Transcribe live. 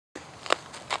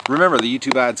Remember, the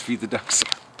YouTube ads feed the ducks.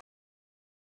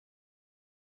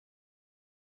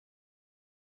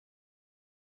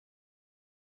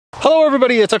 Hello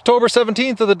everybody, it's October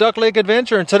 17th of the Duck Lake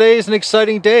Adventure, and today is an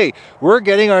exciting day. We're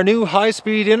getting our new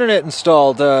high-speed internet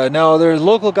installed. Now there's a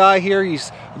local guy here,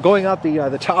 he's going up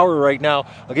the tower right now.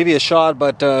 I'll give you a shot,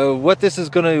 but what this is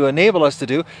going to enable us to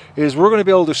do is we're going to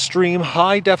be able to stream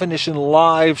high-definition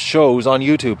live shows on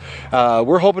YouTube.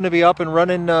 We're hoping to be up and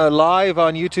running live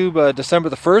on YouTube December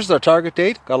the 1st, our target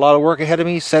date. Got a lot of work ahead of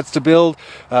me, sets to build,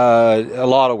 a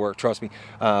lot of work, trust me,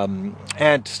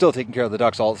 and still taking care of the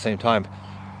ducks all at the same time.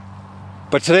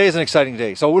 But today is an exciting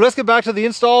day. So let's get back to the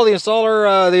install. The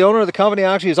installer, the owner of the company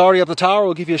actually is already up the tower.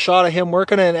 We'll give you a shot of him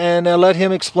working and let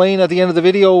him explain at the end of the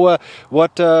video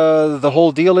what the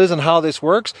whole deal is and how this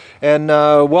works. And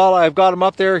while I've got him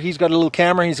up there, he's got a little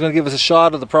camera. He's going to give us a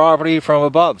shot of the property from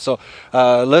above. So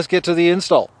let's get to the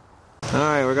install. All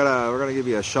right, we're gonna give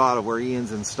you a shot of where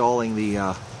Ian's installing the.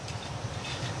 Look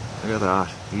at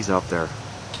that, he's up there.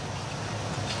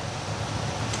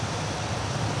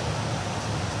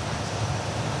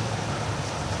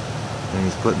 And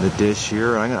he's putting the dish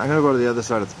here. I'm gonna go to the other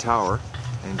side of the tower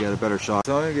and get a better shot.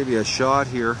 So I'm gonna give you a shot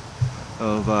here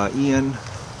of Ian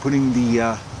putting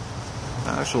the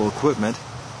actual equipment.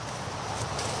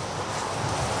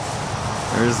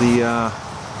 There's the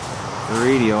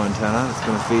radio antenna that's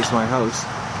gonna face my house.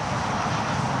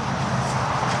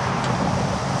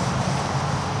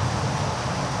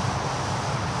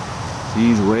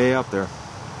 He's way up there.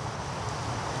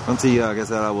 Once he gets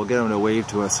that out, we'll get him to wave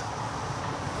to us.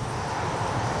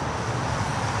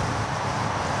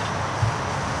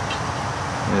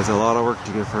 It's a lot of work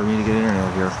for me to get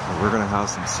internet here. We're going to have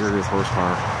some serious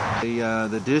horsepower.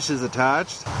 The dish is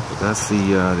attached, but that's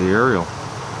the aerial.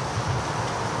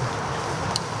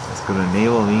 It's going to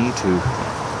enable me to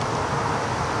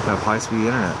have high-speed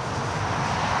internet.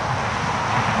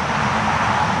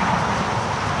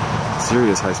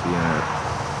 Serious high-speed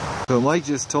internet. So Mike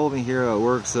just told me here how it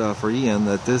works for Ian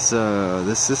that this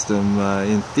system,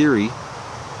 in theory,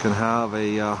 can have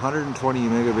a 120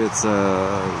 megabits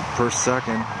per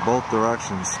second both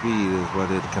direction speed is what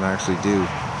it can actually do.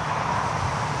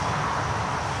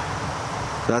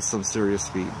 That's some serious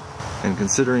speed. And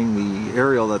considering the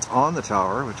aerial that's on the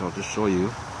tower, which I'll just show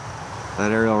you,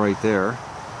 that aerial right there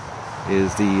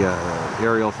is the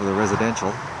aerial for the residential,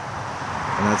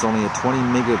 and that's only a 20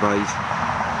 megabyte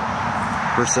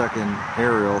per second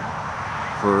aerial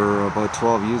for about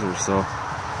 12 users. So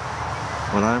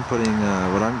what I'm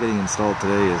getting installed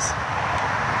today is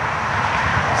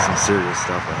some serious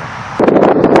stuff in it.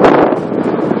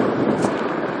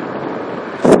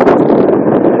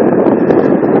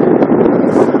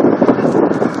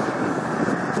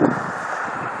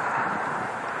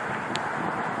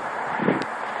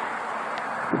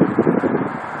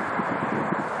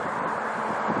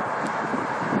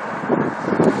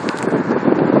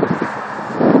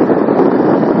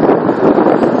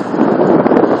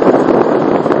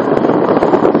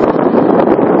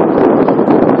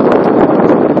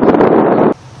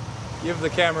 Give the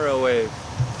camera a wave.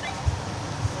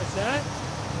 What's that?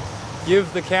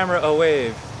 Give the camera a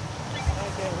wave.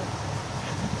 Okay.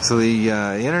 So the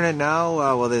internet now,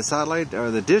 well, the satellite or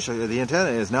the dish, the antenna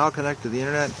is now connected to the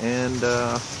internet, and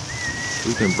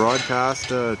we can broadcast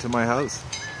to my house.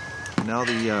 Now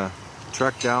the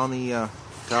trek down the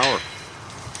tower,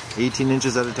 18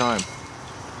 inches at a time.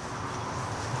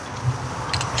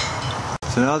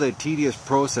 So now the tedious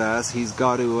process, he's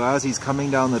got to, as he's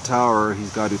coming down the tower,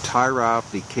 he's got to tie wrap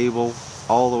the cable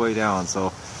all the way down.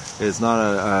 So it's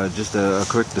not just a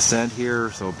quick descent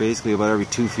here. So basically about every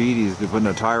 2 feet he's putting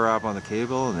a tie wrap on the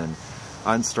cable and then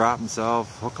unstrap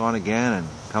himself, hook on again and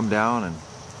come down, and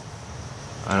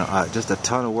just a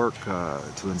ton of work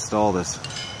to install this.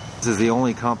 This is the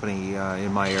only company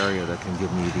in my area that can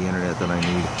give me the internet that I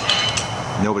need.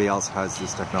 Nobody else has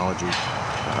this technology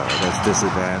that's this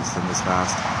advanced and this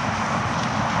fast.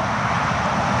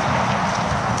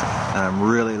 And I'm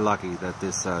really lucky that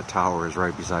this tower is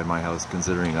right beside my house,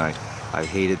 considering I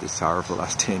hated this tower for the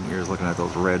last 10 years, looking at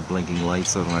those red blinking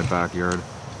lights out in my backyard.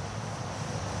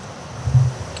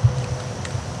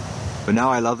 But now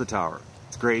I love the tower.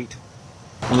 It's great.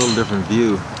 A little different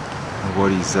view of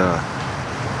what he's, the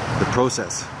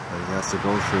process that he has to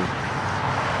go through.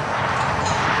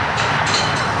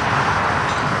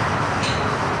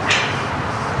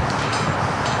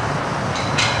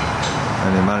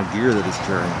 And the amount of gear that he's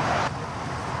carrying.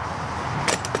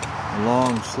 A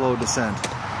long, slow descent.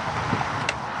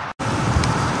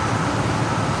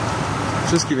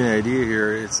 Just to give you an idea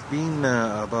here, it's been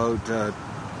about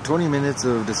 20 minutes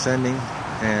of descending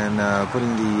and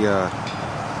putting the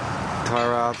tie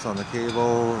wraps on the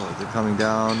cable, they're coming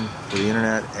down for the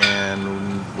internet,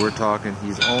 and we're talking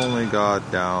he's only got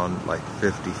down like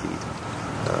 50 feet.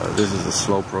 This is a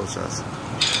slow process.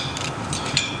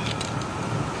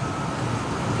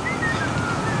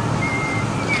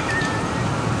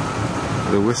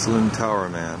 The Whistling Tower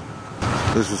Man.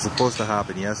 This was supposed to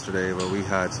happen yesterday, but we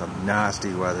had some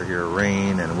nasty weather here,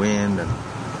 rain and wind, and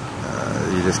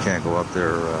you just can't go up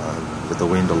there with the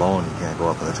wind alone. You can't go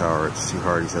up in the tower. It's too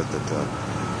hard. He said that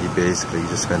you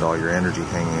just spend all your energy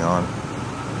hanging on.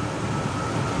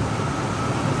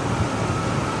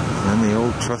 And then the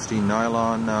old trusty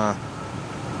nylon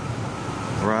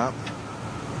wrap.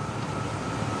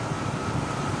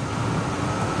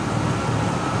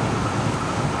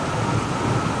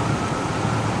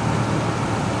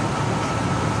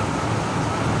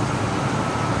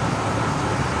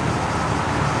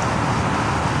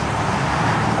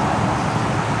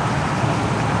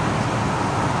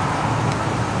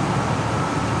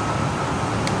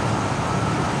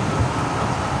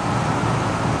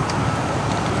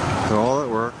 So all that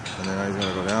work, and then he's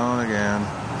going to go down again.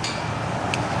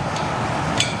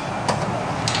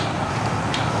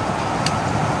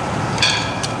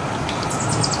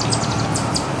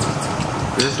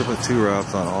 Just to put 2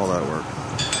 wraps on all that work.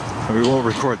 And we won't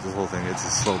record this whole thing, it's a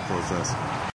slow process.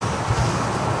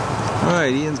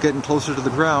 Alright, Ian's getting closer to the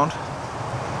ground.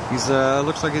 He's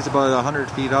looks like he's about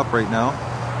 100 feet up right now.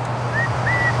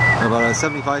 Or about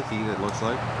 75 feet it looks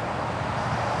like.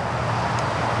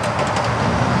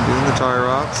 Doing the tie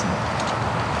wraps and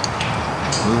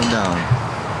moving down.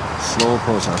 Slow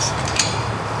process.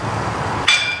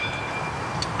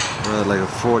 We're at like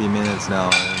 40 minutes now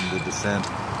in the descent.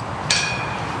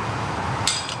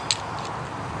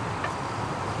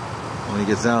 When he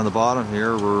gets down at the bottom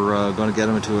here, we're going to get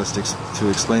him to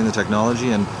explain the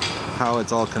technology and how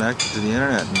it's all connected to the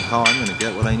internet and how I'm going to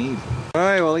get what I need.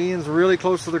 Alright, well Ian's really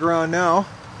close to the ground now.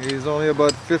 He's only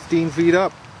about 15 feet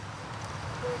up.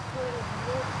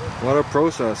 What a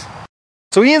process.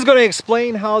 So Ian's going to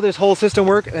explain how this whole system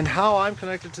works and how I'm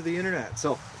connected to the internet.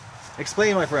 So,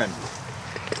 explain, my friend.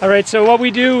 Alright, so what we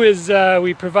do is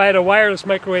we provide a wireless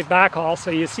microwave backhaul.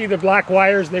 So you see the black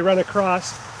wires, they run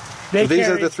across. So these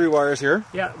are the 3 wires here?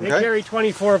 Yeah, they carry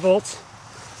 24 volts.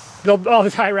 All the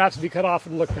tie wraps will be cut off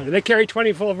and look better. They carry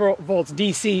 24 volts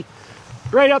DC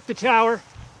right up the tower.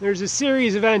 There's a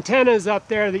series of antennas up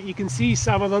there that you can see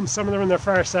some of them on the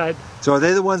far side. So are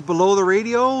they the ones below the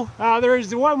radio? There's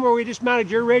the one where we just mounted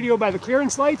your radio by the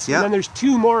clearance lights, and then there's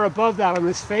 2 more above that on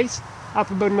this face, up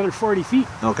about another 40 feet.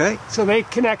 Okay. So they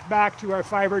connect back to our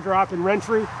fiber drop in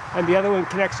Renfrew, and the other one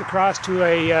connects across to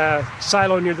a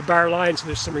silo near the bar line, so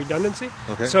there's some redundancy.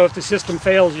 Okay. So if the system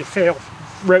fails, you fail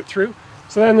route through.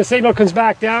 So then the signal comes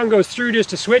back down, goes through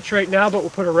just a switch right now, but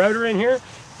we'll put a router in here,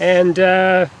 and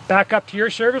back up to your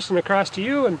service and across to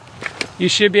you, and you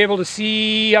should be able to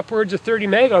see upwards of 30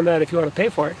 meg on that if you want to pay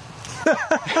for it.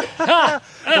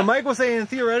 So Mike was saying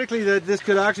theoretically that this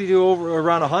could actually do over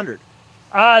around 100.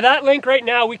 That link right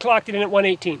now, we clocked it in at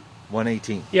 118.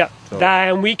 118. Yeah, so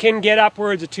and we can get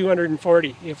upwards of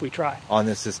 240 if we try. On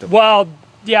this system. Well,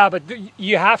 yeah, but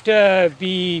you have to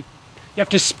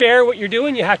spare what you're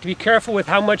doing. You have to be careful with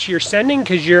how much you're sending,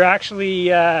 because you're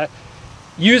actually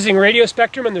using radio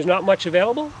spectrum and there's not much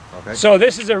available. Okay. So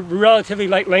this is a relatively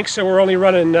light link, so we're only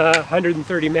running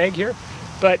 130 meg here.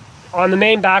 But on the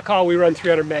main backhaul, we run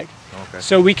 300 meg. Okay.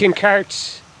 So we can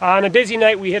cart, on a busy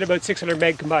night, we hit about 600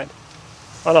 meg combined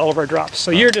on all of our drops. So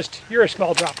you're a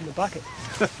small drop in the bucket.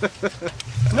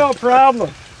 No problem.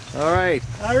 All right.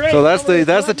 All right. So that's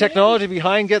the technology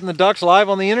behind getting the ducks live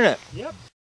on the internet. Yep.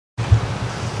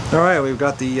 All right, we've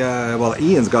got the well,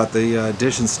 Ian's got the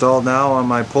dish installed now on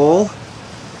my pole.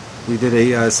 We did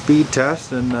a speed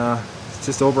test, and it's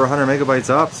just over 100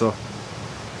 megabytes up. So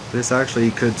this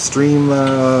actually could stream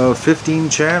 15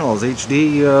 channels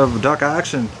HD of duck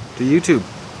action to YouTube.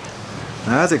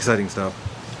 Now, that's exciting stuff.